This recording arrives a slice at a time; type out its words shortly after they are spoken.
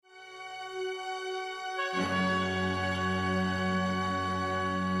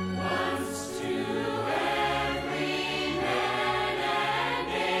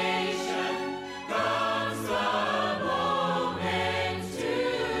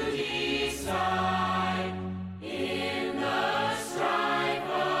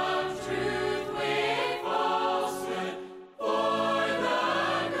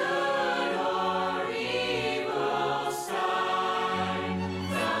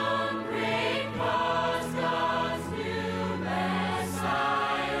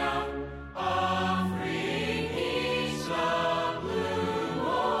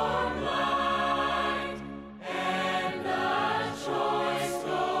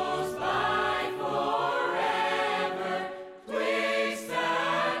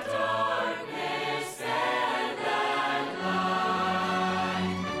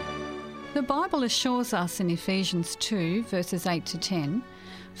Paul assures us in Ephesians 2, verses 8 to 10,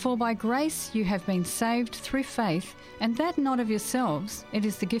 "For by grace you have been saved through faith, and that not of yourselves, it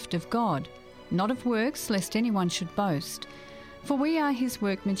is the gift of God, not of works, lest anyone should boast. For we are his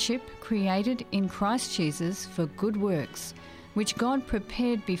workmanship, created in Christ Jesus for good works, which God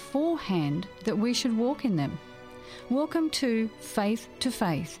prepared beforehand that we should walk in them." Welcome to Faith to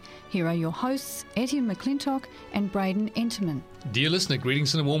Faith. Here are your hosts, Etienne McClintock and Braden Enterman. Dear listener,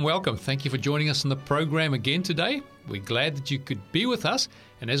 greetings and a warm welcome. Thank you for joining us on the program again today. We're glad that you could be with us.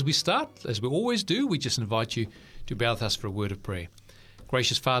 And as we start, as we always do, we just invite you to bow with us for a word of prayer.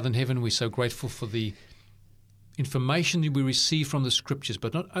 Gracious Father in heaven, we're so grateful for the information that we receive from the Scriptures.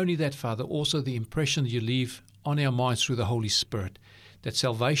 But not only that, Father, also the impression that you leave on our minds through the Holy Spirit, that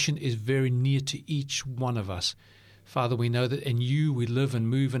salvation is very near to each one of us. Father, we know that in you we live and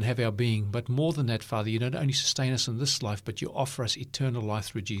move and have our being. But more than that, Father, you don't only sustain us in this life, but you offer us eternal life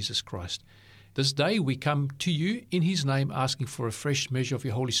through Jesus Christ. This day we come to you in his name, asking for a fresh measure of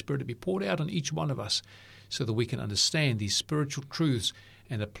your Holy Spirit to be poured out on each one of us so that we can understand these spiritual truths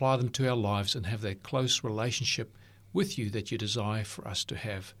and apply them to our lives and have that close relationship with you that you desire for us to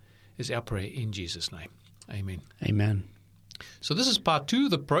have, is our prayer in Jesus' name. Amen. Amen. So this is part 2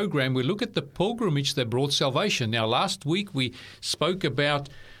 of the program. We look at the pilgrimage that brought salvation. Now, last week we spoke about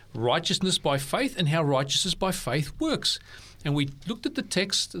righteousness by faith and how righteousness by faith works. And we looked at the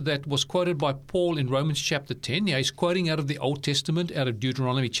text that was quoted by Paul in Romans chapter 10. Now, he's quoting out of the Old Testament, out of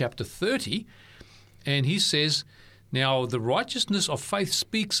Deuteronomy chapter 30. And he says, now the righteousness of faith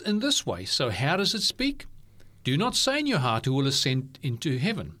speaks in this way. So how does it speak? Do not say in your heart, who will ascend into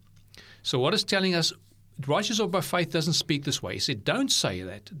heaven. So what is telling us? Righteousness by faith doesn't speak this way. He said, don't say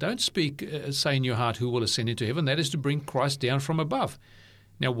that. Don't say in your heart, who will ascend into heaven. That is to bring Christ down from above.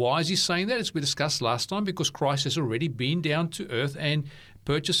 Now, why is he saying that? As we discussed last time, because Christ has already been down to earth and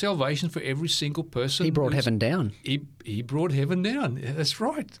purchased salvation for every single person. He brought heaven down. He brought heaven down. That's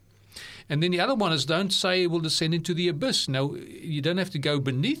right. And then the other one is, don't say it will descend into the abyss. Now, you don't have to go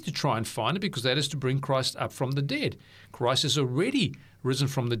beneath to try and find it, because that is to bring Christ up from the dead. Christ has already risen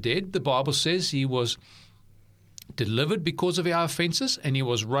from the dead. The Bible says he was delivered because of our offenses, and he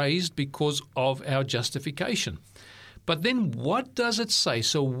was raised because of our justification. But then what does it say?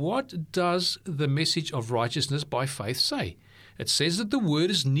 So what does the message of righteousness by faith say? It says that the word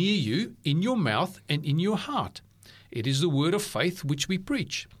is near you, in your mouth and in your heart. It is the word of faith which we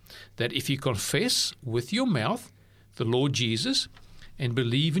preach, that if you confess with your mouth the Lord Jesus and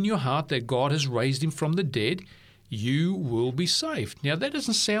believe in your heart that God has raised him from the dead, you will be saved. Now, that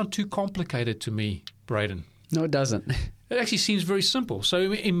doesn't sound too complicated to me, Braden. No, it doesn't. It actually seems very simple.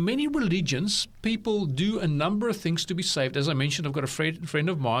 So in many religions, people do a number of things to be saved. As I mentioned, I've got a friend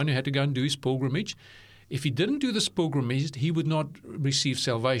of mine who had to go and do his pilgrimage. If he didn't do this pilgrimage, he would not receive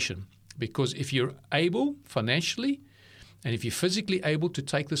salvation. Because if you're able financially and if you're physically able to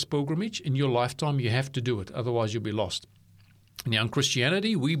take this pilgrimage in your lifetime, you have to do it. Otherwise, you'll be lost. Now, in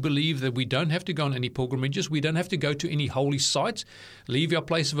Christianity, we believe that we don't have to go on any pilgrimages. We don't have to go to any holy sites, leave our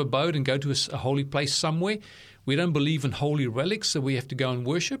place of abode and go to a holy place somewhere. We don't believe in holy relics, so we have to go and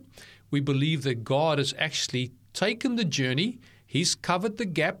worship. We believe that God has actually taken the journey. He's covered the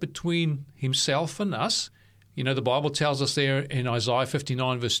gap between himself and us. You know, the Bible tells us there in Isaiah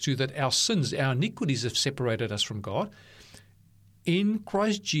 59 verse 2 that our sins, our iniquities have separated us from God. In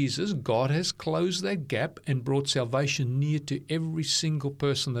Christ Jesus, God has closed that gap and brought salvation near to every single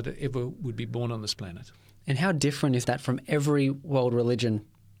person that ever would be born on this planet. And how different is that from every world religion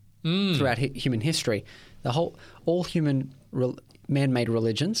throughout human history? All human man-made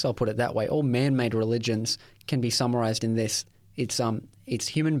religions, I'll put it that way, all man-made religions can be summarized in this. It's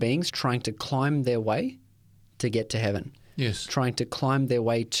human beings trying to climb their way to get to heaven. Yes. Trying to climb their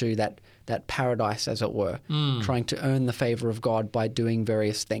way to that paradise, as it were, trying to earn the favor of God by doing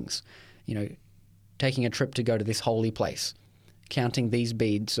various things. You know, taking a trip to go to this holy place, counting these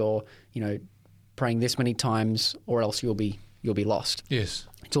beads, or, you know, praying this many times, or else you'll be lost. Yes.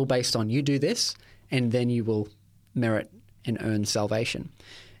 It's all based on you do this, and then you will merit and earn salvation.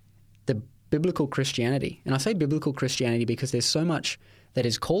 The biblical Christianity, and I say biblical Christianity because there's so much that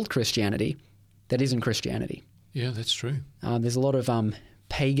is called Christianity that isn't Christianity. Yeah, that's true. There's a lot of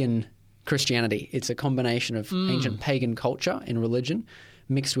pagan Christianity. It's a combination of ancient pagan culture and religion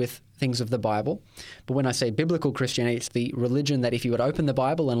mixed with things of the Bible. But when I say biblical Christianity, it's the religion that if you would open the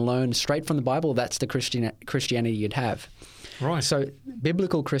Bible and learn straight from the Bible, that's the Christianity you'd have. Right. So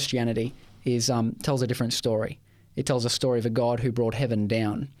biblical Christianity tells a different story. It tells a story of a God who brought heaven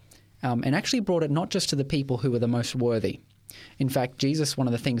down and actually brought it not just to the people who were the most worthy. In fact, Jesus, one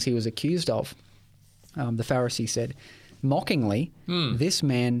of the things he was accused of, the Pharisee said, mockingly, this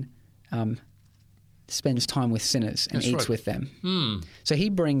man spends time with sinners and That's eats right. with them. So he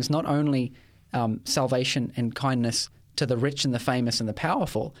brings not only salvation and kindness to the rich and the famous and the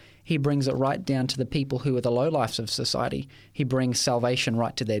powerful, he brings it right down to the people who are the lowlifes of society. He brings salvation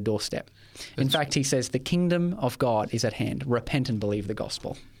right to their doorstep. In fact, he says the kingdom of God is at hand. Repent and believe the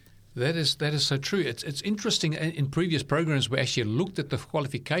gospel. That is so true. It's interesting. In previous programs, we actually looked at the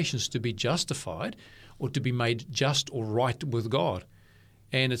qualifications to be justified or to be made just or right with God.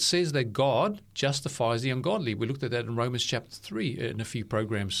 And it says that God justifies the ungodly. We looked at that in Romans chapter 3 in a few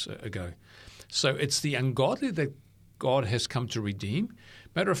programs ago. So it's the ungodly that God has come to redeem.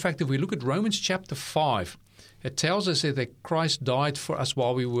 Matter of fact, if we look at Romans chapter 5, it tells us that Christ died for us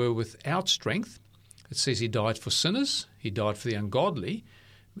while we were without strength. It says he died for sinners, he died for the ungodly,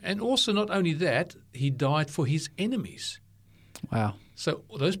 and also not only that, he died for his enemies. Wow. So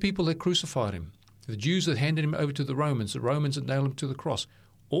those people that crucified him, the Jews that handed him over to the Romans that nailed him to the cross,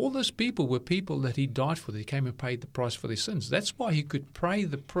 all those people were people that he died for, that he came and paid the price for their sins. That's why he could pray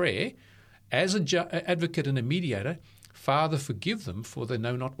the prayer as an advocate and a mediator, Father, forgive them, for they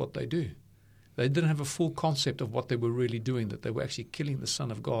know not what they do. They didn't have a full concept of what they were really doing, that they were actually killing the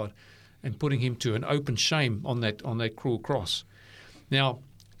Son of God and putting him to an open shame on that cruel cross. Now,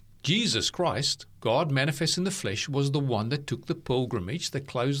 Jesus Christ, God manifest in the flesh, was the one that took the pilgrimage, that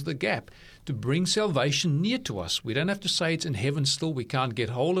closed the gap to bring salvation near to us. We don't have to say it's in heaven still. We can't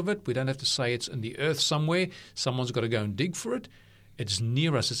get hold of it. We don't have to say it's in the earth somewhere. Someone's got to go and dig for it. It's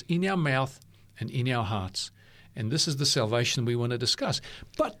near us. It's in our mouth and in our hearts. And this is the salvation we want to discuss.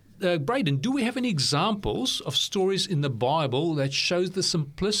 But, Braden, do we have any examples of stories in the Bible that shows the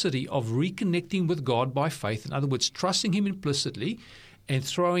simplicity of reconnecting with God by faith? In other words, trusting him implicitly and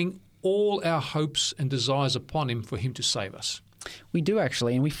throwing all our hopes and desires upon him for him to save us. We do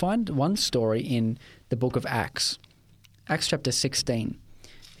actually, and we find one story in the book of Acts, Acts chapter 16.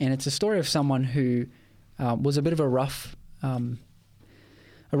 And it's a story of someone who was a bit of a rough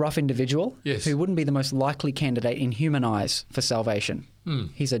individual, yes, who wouldn't be the most likely candidate in human eyes for salvation.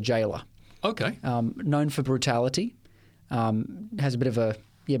 He's a jailer. Okay. Known for brutality, has a bit of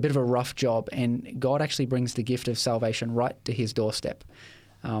a rough job, and God actually brings the gift of salvation right to his doorstep,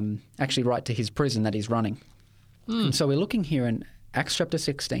 actually right to his prison that he's running. And so we're looking here in Acts chapter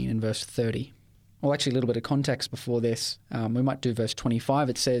 16 and verse 30. Well, actually a little bit of context before this. We might do verse 25.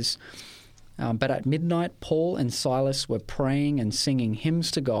 It says, but at midnight Paul and Silas were praying and singing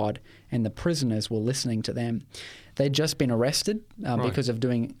hymns to God, and the prisoners were listening to them. They'd just been arrested because of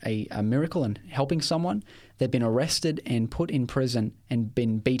doing a miracle and helping someone. They'd been arrested and put in prison and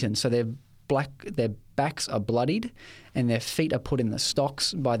been beaten. So their backs are bloodied and their feet are put in the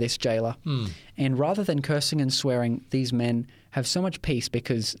stocks by this jailer. And rather than cursing and swearing, these men have so much peace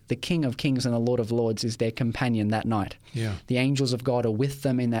because the King of Kings and the Lord of Lords is their companion that night. Yeah. The angels of God are with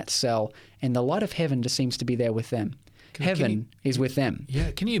them in that cell, and the light of heaven just seems to be there with them. Heaven is with them.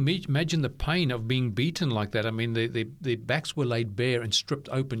 Yeah, can you imagine the pain of being beaten like that? I mean, the backs were laid bare and stripped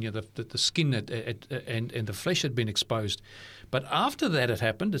open. The skin and the flesh had been exposed. But after that had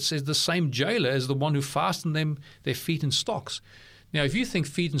happened, it says the same jailer is the one who fastened their feet in stocks. Now, if you think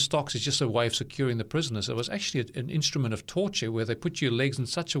feet in stocks is just a way of securing the prisoners, it was actually an instrument of torture where they put your legs in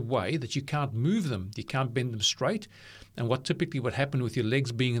such a way that you can't move them, you can't bend them straight. And what typically would happen with your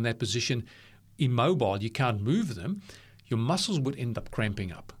legs being in that position, immobile, you can't move them, your muscles would end up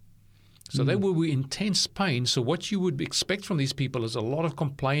cramping up. So they were in intense pain. So what you would expect from these people is a lot of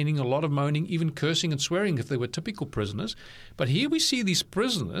complaining, a lot of moaning, even cursing and swearing if they were typical prisoners. But here we see these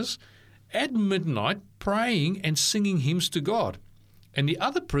prisoners at midnight praying and singing hymns to God. And the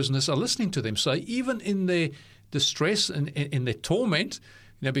other prisoners are listening to them. So even in their distress and in their torment,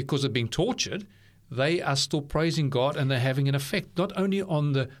 because they're being tortured, they are still praising God, and they're having an effect not only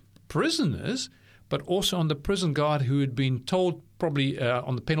on the prisoners, but also on the prison guard who had been told, probably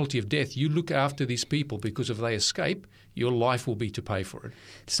on the penalty of death, you look after these people because if they escape, your life will be to pay for it.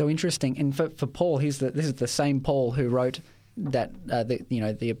 So interesting. And for Paul, this is the same Paul who wrote that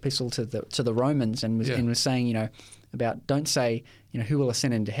the epistle to the Romans and was saying about don't say who will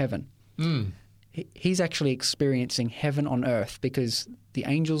ascend into heaven. He's actually experiencing heaven on earth because the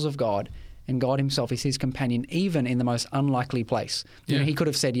angels of God and God himself is his companion even in the most unlikely place. He could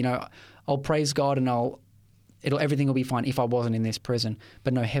have said, I'll praise God and everything will be fine if I wasn't in this prison.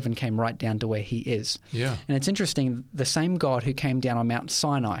 But no, heaven came right down to where he is. Yeah. And it's interesting, the same God who came down on Mount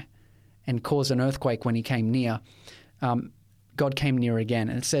Sinai and caused an earthquake when he came near, God came near again.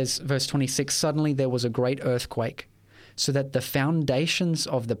 And it says, verse 26, suddenly there was a great earthquake, so that the foundations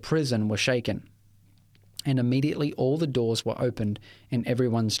of the prison were shaken. And immediately all the doors were opened and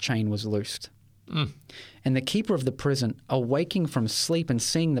everyone's chain was loosed. And the keeper of the prison, awaking from sleep and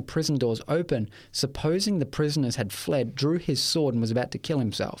seeing the prison doors open, supposing the prisoners had fled, drew his sword and was about to kill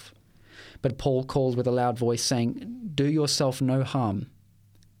himself. But Paul called with a loud voice, saying, "Do yourself no harm,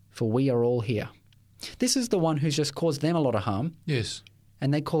 for we are all here." This is the one who's just caused them a lot of harm. Yes.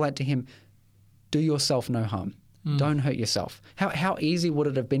 And they call out to him, "Do yourself no harm. Don't hurt yourself." How easy would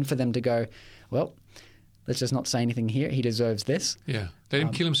it have been for them to go, well, let's just not say anything here. He deserves this. Yeah. Let him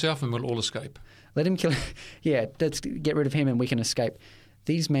kill himself and we'll all escape. Let him kill. Yeah, let's get rid of him and we can escape.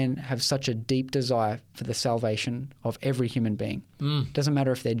 These men have such a deep desire for the salvation of every human being. Doesn't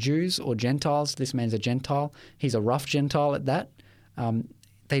matter if they're Jews or Gentiles. This man's a Gentile. He's a rough Gentile at that.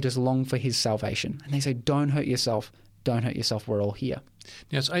 They just long for his salvation. And they say, don't hurt yourself. Don't hurt yourself. We're all here.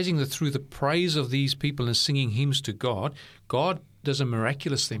 Now, it's amazing that through the praise of these people and singing hymns to God, God does a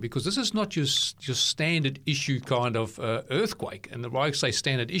miraculous thing, because this is not your standard issue kind of earthquake. And when I say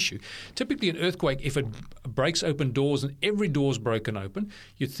standard issue, typically an earthquake, if it breaks open doors and every door's broken open,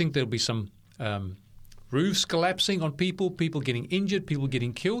 you'd think there'll be some roofs collapsing on people getting injured, people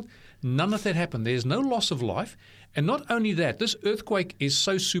getting killed. None of that happened. There's no loss of life. And not only that, this earthquake is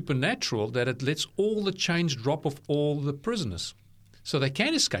so supernatural that it lets all the chains drop off all the prisoners. So they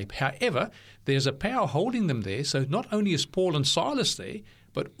can escape. However, there's a power holding them there. So not only is Paul and Silas there,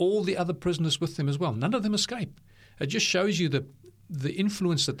 but all the other prisoners with them as well. None of them escape. It just shows you the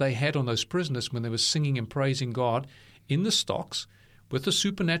influence that they had on those prisoners when they were singing and praising God in the stocks with the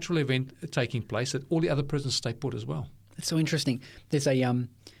supernatural event taking place, that all the other prisoners stay put as well. It's so interesting. There's a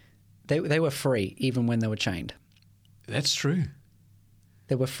they were free even when they were chained. That's true.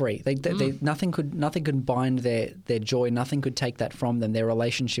 They were free. Nothing could bind their joy. Nothing could take that from them, their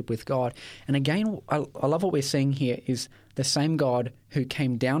relationship with God. And again, I love what we're seeing here is the same God who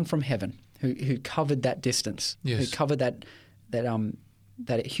came down from heaven, who covered that distance, yes, who covered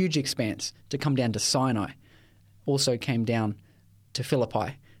that huge expanse to come down to Sinai, also came down to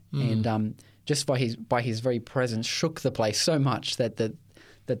Philippi, and just by his very presence shook the place so much that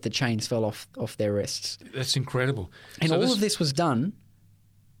the chains fell off their wrists. That's incredible. And so all of this was done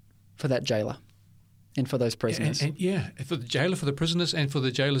for that jailer and for those prisoners. And for the jailer, for the prisoners, and for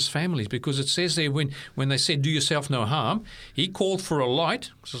the jailer's families, because it says there when they said, "Do yourself no harm," he called for a light,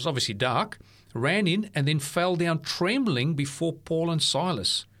 because it was obviously dark, ran in, and then fell down trembling before Paul and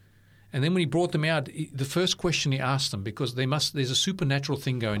Silas. And then when he brought them out, the first question he asked them, because there's a supernatural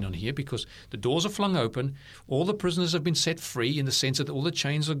thing going on here, because the doors are flung open, all the prisoners have been set free in the sense that all the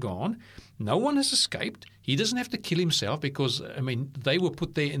chains are gone, no one has escaped. He doesn't have to kill himself because, they were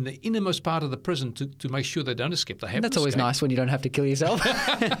put there in the innermost part of the prison to make sure they don't escape. That's always nice when you don't have to kill yourself.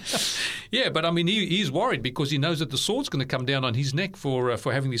 Yeah, but he's worried because he knows that the sword's going to come down on his neck for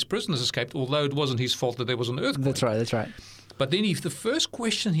having these prisoners escaped, although it wasn't his fault that there was an earthquake. That's right. But then the first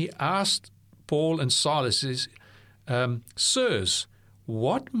question he asked Paul and Silas is, "Sirs,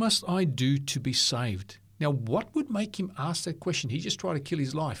 what must I do to be saved?" Now, what would make him ask that question? He just tried to kill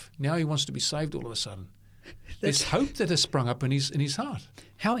his life. Now he wants to be saved all of a sudden. There's hope that has sprung up in his heart.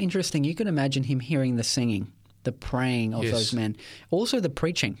 How interesting. You can imagine him hearing the singing, the praying of those men. Also the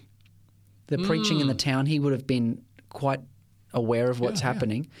preaching. The preaching in the town, he would have been quite aware of what's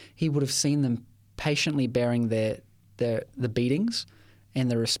happening. He would have seen them patiently bearing the beatings and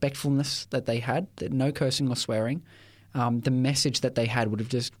the respectfulness that they had, no cursing or swearing. The message that they had would have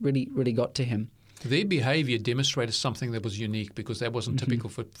just really, really got to him. Their behaviour demonstrated something that was unique, because that wasn't typical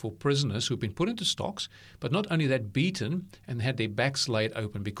for prisoners who've been put into stocks, but not only that, beaten and had their backs laid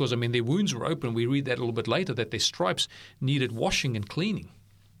open, because, their wounds were open. We read that a little bit later, that their stripes needed washing and cleaning.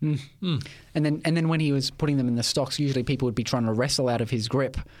 And then when he was putting them in the stocks, usually people would be trying to wrestle out of his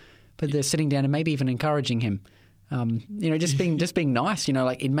grip, but they're sitting down and maybe even encouraging him. Just being nice,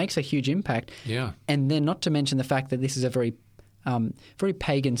 it makes a huge impact. Yeah. And then not to mention the fact that this is a very, very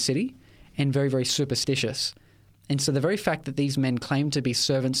pagan city and very, very superstitious. And so the very fact that these men claim to be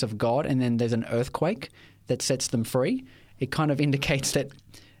servants of God and then there's an earthquake that sets them free, it kind of indicates that,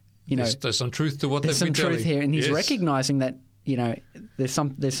 there's some truth to what they've been telling. There's some truth here, and he's recognizing that,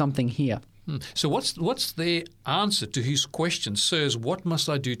 there's something here. So what's their answer to his question? "Sirs, what must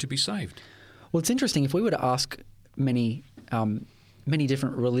I do to be saved?" Well, it's interesting. If we were to ask many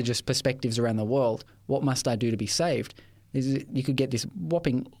different religious perspectives around the world, what must I do to be saved? You could get this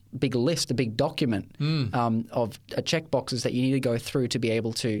whopping big list, a big document of check boxes that you need to go through to be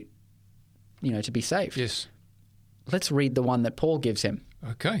able to, to be saved. Yes. Let's read the one that Paul gives him.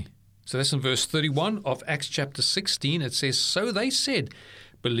 Okay. So that's in verse 31 of Acts chapter 16. It says, "So they said,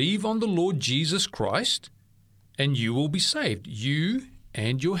 'Believe on the Lord Jesus Christ, and you will be saved, you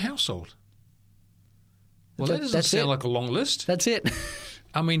and your household.'" Well, that doesn't sound like a long list. That's it.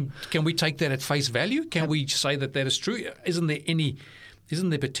 I mean, can we take that at face value? Can we say that is true? Isn't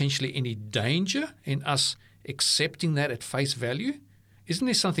there potentially any danger in us accepting that at face value? Isn't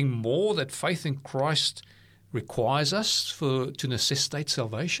there something more that faith in Christ requires us to necessitate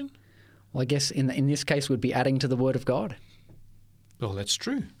salvation? Well, I guess in this case we'd be adding to the Word of God. Well, that's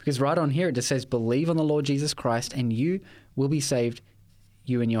true. Because right on here it just says, believe on the Lord Jesus Christ and you will be saved,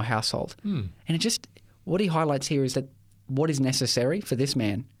 you and your household. And it just, what he highlights here is that what is necessary for this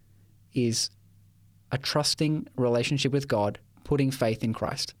man is a trusting relationship with God, putting faith in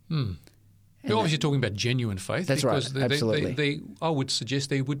Christ. You're obviously talking about genuine faith. That's because right, absolutely. I would suggest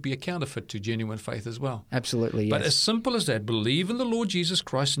there would be a counterfeit to genuine faith as well. Absolutely, yes. But as simple as that, believe in the Lord Jesus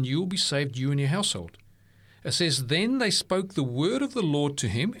Christ and you will be saved, you and your household. It says, then they spoke the word of the Lord to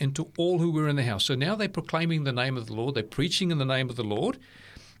him and to all who were in the house. So now they're proclaiming the name of the Lord. They're preaching in the name of the Lord.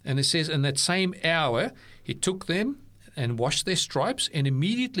 And it says, in that same hour, he took them and washed their stripes, and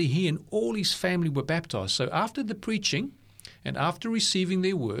immediately he and all his family were baptized. So after the preaching and after receiving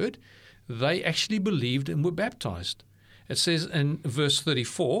their word, they actually believed and were baptized. It says in verse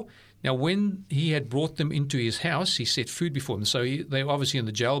 34, now when he had brought them into his house, he set food before them. So they were obviously in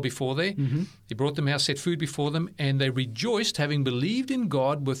the jail before there. He brought them out, set food before them, and they rejoiced, having believed in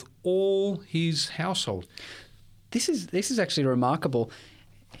God with all his household. This is actually remarkable.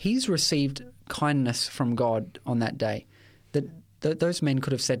 He's received kindness from God on that day. That those men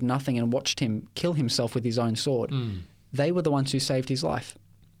could have said nothing and watched him kill himself with his own sword. They were the ones who saved his life.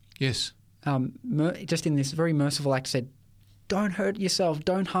 Yes. Just in this very merciful act said, don't hurt yourself,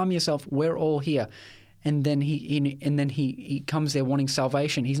 don't harm yourself, we're all here. And then he comes there wanting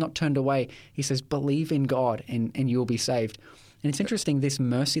salvation. He's not turned away. He says, believe in God and you'll be saved. And it's interesting, this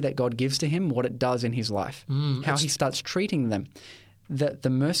mercy that God gives to him, what it does in his life, how he starts treating them. The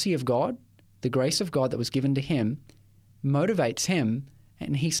mercy of God, the grace of God that was given to him, motivates him,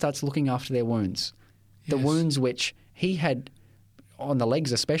 and he starts looking after their wounds. The wounds which he had, on the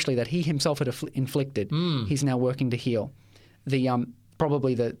legs especially, that he himself had inflicted, he's now working to heal.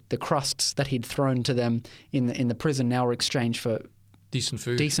 Probably the crusts that he'd thrown to them in the prison now were exchanged for decent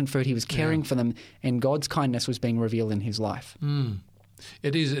food. He was caring for them, and God's kindness was being revealed in his life.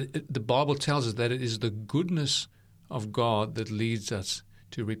 It is. The Bible tells us that it is the goodness of God that leads us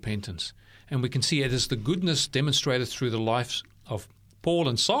to repentance. And we can see it is the goodness demonstrated through the lives of Paul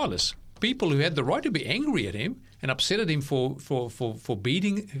and Silas, people who had the right to be angry at him and upset at him for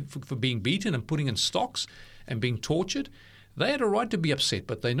being beaten and putting in stocks and being tortured. They had a right to be upset,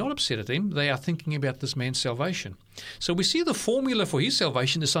 but they're not upset at him. They are thinking about this man's salvation. So we see the formula for his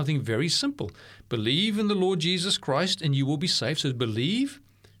salvation is something very simple. Believe in the Lord Jesus Christ and you will be saved. So believe,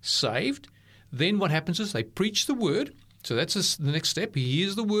 saved. Then what happens is they preach the word. So that's the next step. He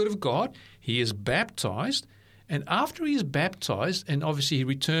hears the word of God. He is baptized. And after he is baptized, and obviously he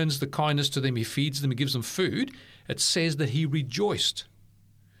returns the kindness to them, he feeds them, he gives them food, it says that he rejoiced.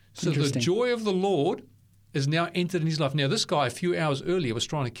 So the joy of the Lord is now entered in his life. Now, this guy a few hours earlier was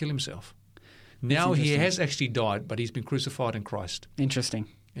trying to kill himself. Now he has actually died, but he's been crucified in Christ. Interesting.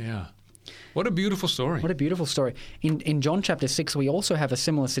 Yeah. What a beautiful story. What a beautiful story. In John chapter 6, we also have a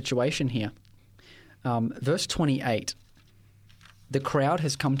similar situation here. Verse 28, the crowd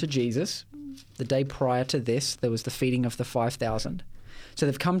has come to Jesus. The day prior to this, there was the feeding of the 5,000. So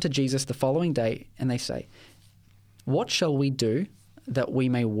they've come to Jesus the following day, and they say, what shall we do that we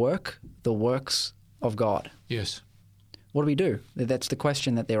may work the works of God? Yes. What do we do? That's the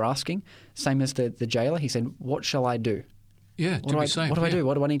question that they're asking. Same as the jailer. He said, what shall I do? Yeah, What do I do?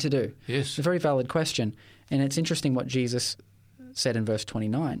 What do I need to do? Yes. It's a very valid question. And it's interesting what Jesus said in verse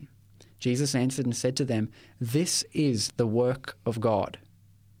 29. Jesus answered and said to them, this is the work of God,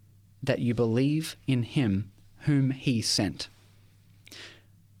 that you believe in him whom he sent.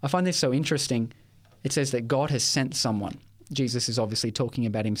 I find this so interesting. It says that God has sent someone. Jesus is obviously talking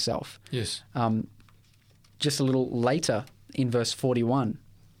about himself. Yes. Just a little later in verse 41,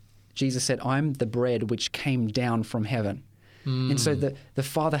 Jesus said, I'm the bread which came down from heaven. And so the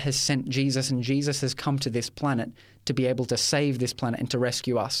Father has sent Jesus, and Jesus has come to this planet to be able to save this planet and to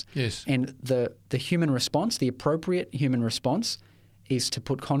rescue us. Yes. And the human response, the appropriate human response, is to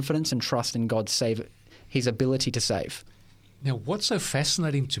put confidence and trust in God's his ability to save. Now, what's so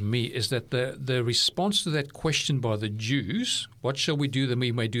fascinating to me is that the response to that question by the Jews, what shall we do that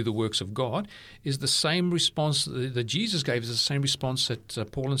we may do the works of God, is the same response that Jesus gave, is the same response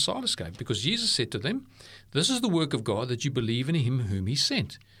that Paul and Silas gave. Because Jesus said to them, this is the work of God, that you believe in him whom he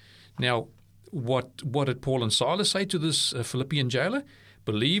sent. Now, what did Paul and Silas say to this Philippian jailer?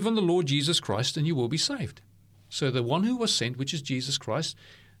 Believe on the Lord Jesus Christ and you will be saved. So the one who was sent, which is Jesus Christ,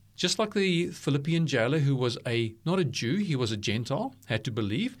 Just like the Philippian jailer who was not a Jew, he was a Gentile, had to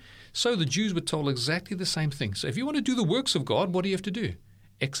believe. So the Jews were told exactly the same thing. So if you want to do the works of God, what do you have to do?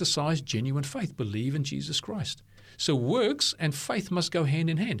 Exercise genuine faith. Believe in Jesus Christ. So works and faith must go hand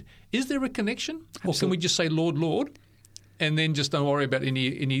in hand. Is there a connection? Absolutely. Or can we just say, Lord, Lord, and then just don't worry about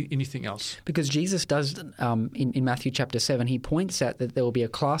anything else? Because Jesus does, in Matthew chapter 7, he points out that there will be a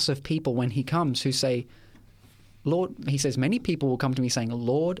class of people when he comes who say, Lord, he says, many people will come to me saying,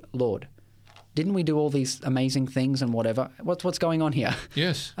 Lord, Lord, didn't we do all these amazing things and whatever? What's going on here?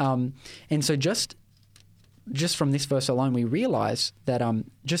 Yes. And so just from this verse alone, we realize that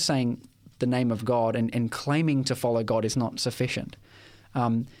just saying the name of God and claiming to follow God is not sufficient.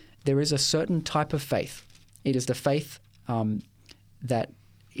 There is a certain type of faith. It is the faith that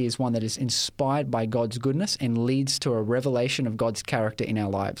is one that is inspired by God's goodness and leads to a revelation of God's character in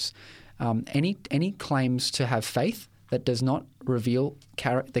our lives. Any claims to have faith that does not reveal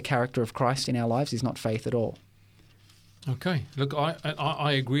the character of Christ in our lives is not faith at all. Okay. Look,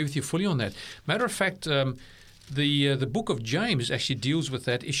 I agree with you fully on that. Matter of fact, the book of James actually deals with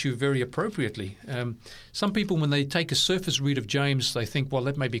that issue very appropriately. Some people, when they take a surface read of James, they think, well,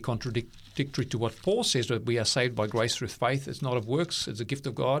 that may be contradictory to what Paul says, that we are saved by grace through faith. It's not of works. It's a gift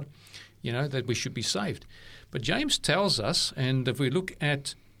of God, that we should be saved. But James tells us, and if we look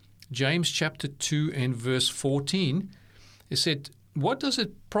at James chapter 2 and verse 14, it said, what does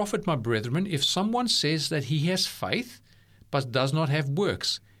it profit, my brethren, if someone says that he has faith but does not have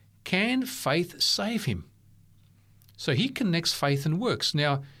works? Can faith save him? So he connects faith and works.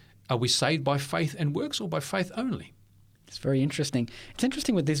 Now, are we saved by faith and works or by faith only? It's very interesting. It's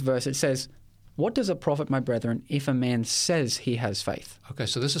interesting with this verse. It says, what does it profit, my brethren, if a man says he has faith? Okay,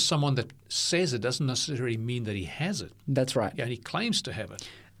 so this is someone that says it doesn't necessarily mean that he has it. That's right. Yeah, and he claims to have it.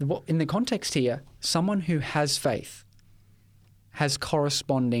 In the context here, someone who has faith has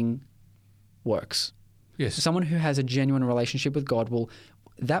corresponding works. Yes. Someone who has a genuine relationship with God will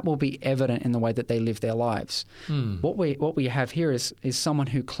be evident in the way that they live their lives. What we have here is someone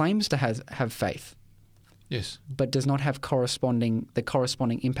who claims to have faith, yes, but does not have the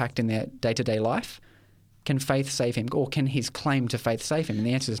corresponding impact in their day-to-day life. Can faith save him, or can his claim to faith save him? And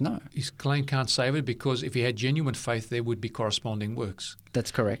the answer is no. His claim can't save it, because if he had genuine faith, there would be corresponding works.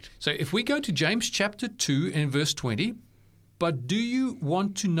 That's correct. So if we go to James chapter 2 and verse 20, but do you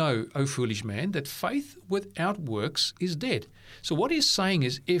want to know, O foolish man, that faith without works is dead? So what he's saying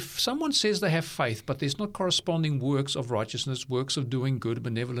is, if someone says they have faith, but there's not corresponding works of righteousness, works of doing good,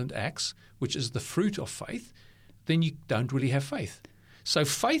 benevolent acts, which is the fruit of faith, then you don't really have faith. So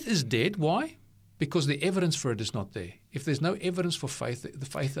faith is dead. Why? Because the evidence for it is not there. If there's no evidence for faith, the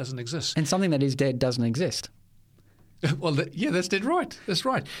faith doesn't exist. And something that is dead doesn't exist. Well, that's dead right. That's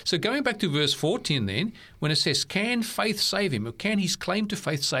right. So going back to verse 14 then, when it says, can faith save him, or can his claim to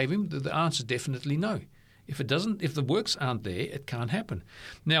faith save him, the answer is definitely no. If the works aren't there, it can't happen.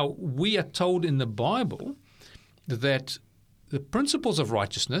 Now, we are told in the Bible that the principles of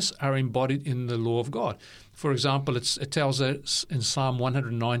righteousness are embodied in the law of God. For example, it tells us in Psalm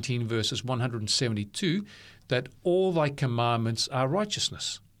 119 verses 172 that all thy commandments are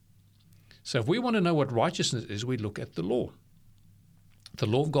righteousness. So if we want to know what righteousness is, we look at the law. The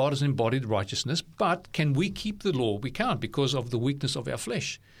law of God is embodied righteousness, but can we keep the law? We can't, because of the weakness of our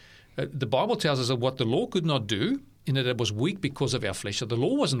flesh. The Bible tells us that what the law could not do, in that it was weak because of our flesh. So the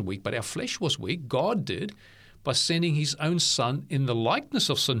law wasn't weak, but our flesh was weak. God did, by sending his own Son in the likeness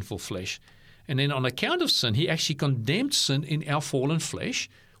of sinful flesh. And then on account of sin, he actually condemned sin in our fallen flesh.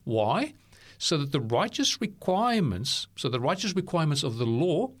 Why? So that the righteous requirements of the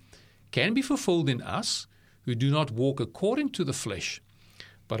law can be fulfilled in us who do not walk according to the flesh,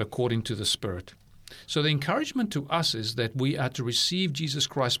 but according to the Spirit. So the encouragement to us is that we are to receive Jesus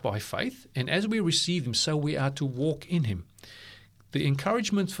Christ by faith, and as we receive him, so we are to walk in him. The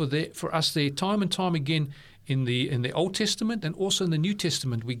encouragement for us there, time and time again, in the Old Testament and also in the New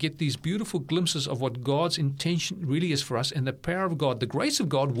Testament, we get these beautiful glimpses of what God's intention really is for us, and the power of God, the grace of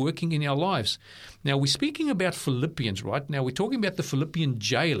God working in our lives. Now, we're speaking about Philippians, right? Now, we're talking about the Philippian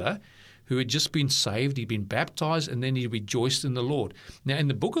jailer who had just been saved, he'd been baptized, and then he rejoiced in the Lord. Now, in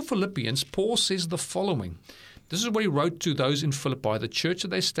the book of Philippians, Paul says the following. This is what he wrote to those in Philippi, the church that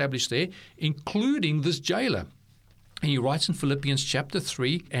they established there, including this jailer. And he writes in Philippians chapter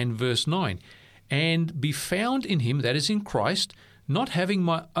 3 and verse 9, and be found in him, that is in Christ, not having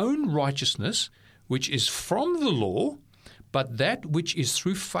my own righteousness, which is from the law, but that which is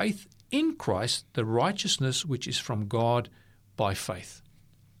through faith in Christ, the righteousness which is from God by faith.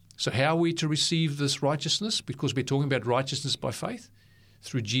 So how are we to receive this righteousness? Because we're talking about righteousness by faith.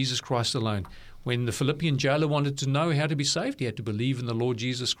 Through Jesus Christ alone. When the Philippian jailer wanted to know how to be saved, he had to believe in the Lord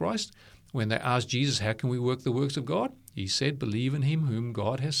Jesus Christ. When they asked Jesus, how can we work the works of God? He said, believe in him whom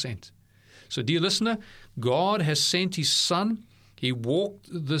God has sent. So, dear listener, God has sent his Son. He walked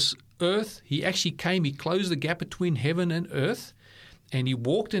this earth. He actually came. He closed the gap between heaven and earth. And he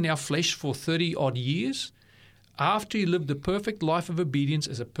walked in our flesh for 30-odd years. After he lived a perfect life of obedience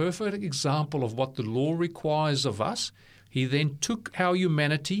as a perfect example of what the law requires of us, he then took our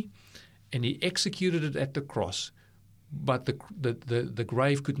humanity and he executed it at the cross. But the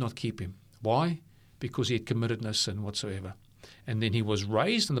grave could not keep him. Why? Because he had committed no sin whatsoever. And then he was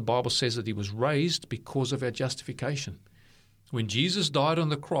raised, and the Bible says that he was raised because of our justification. When Jesus died on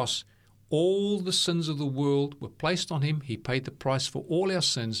the cross, all the sins of the world were placed on him. He paid the price for all our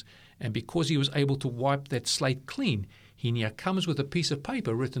sins, and because he was able to wipe that slate clean, he now comes with a piece of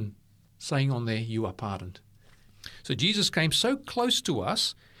paper written, saying on there, you are pardoned. So Jesus came so close to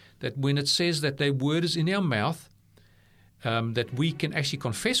us that when it says that their word is in our mouth, that we can actually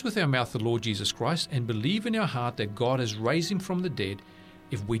confess with our mouth the Lord Jesus Christ and believe in our heart that God has raised him from the dead.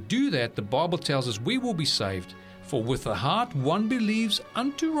 If we do that, the Bible tells us we will be saved. For with the heart one believes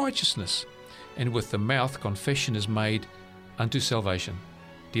unto righteousness, and with the mouth confession is made unto salvation.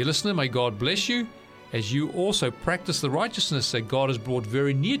 Dear listener, may God bless you as you also practice the righteousness that God has brought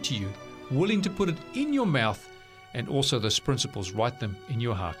very near to you, willing to put it in your mouth, and also those principles, write them in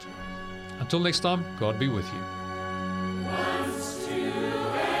your heart. Until next time, God be with you.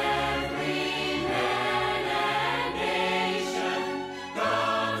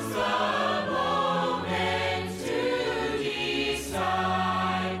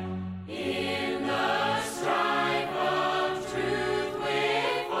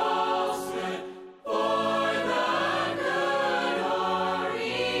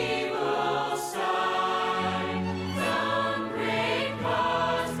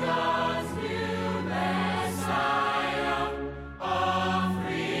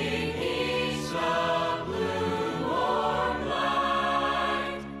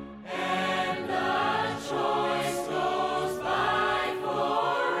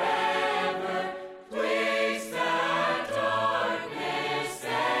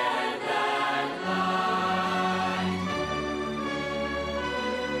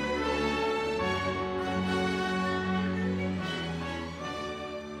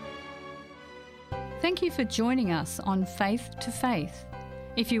 Thank you for joining us on Faith to Faith.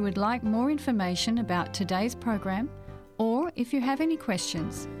 If you would like more information about today's program, or if you have any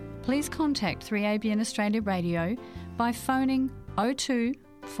questions, please contact 3ABN Australia Radio by phoning 02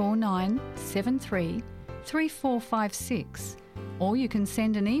 4973 3456, or you can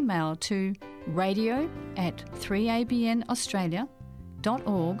send an email to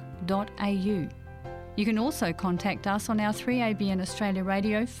radio@3abnaustralia.org.au. You can also contact us on our 3ABN Australia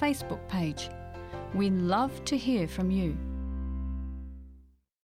Radio Facebook page. We'd love to hear from you.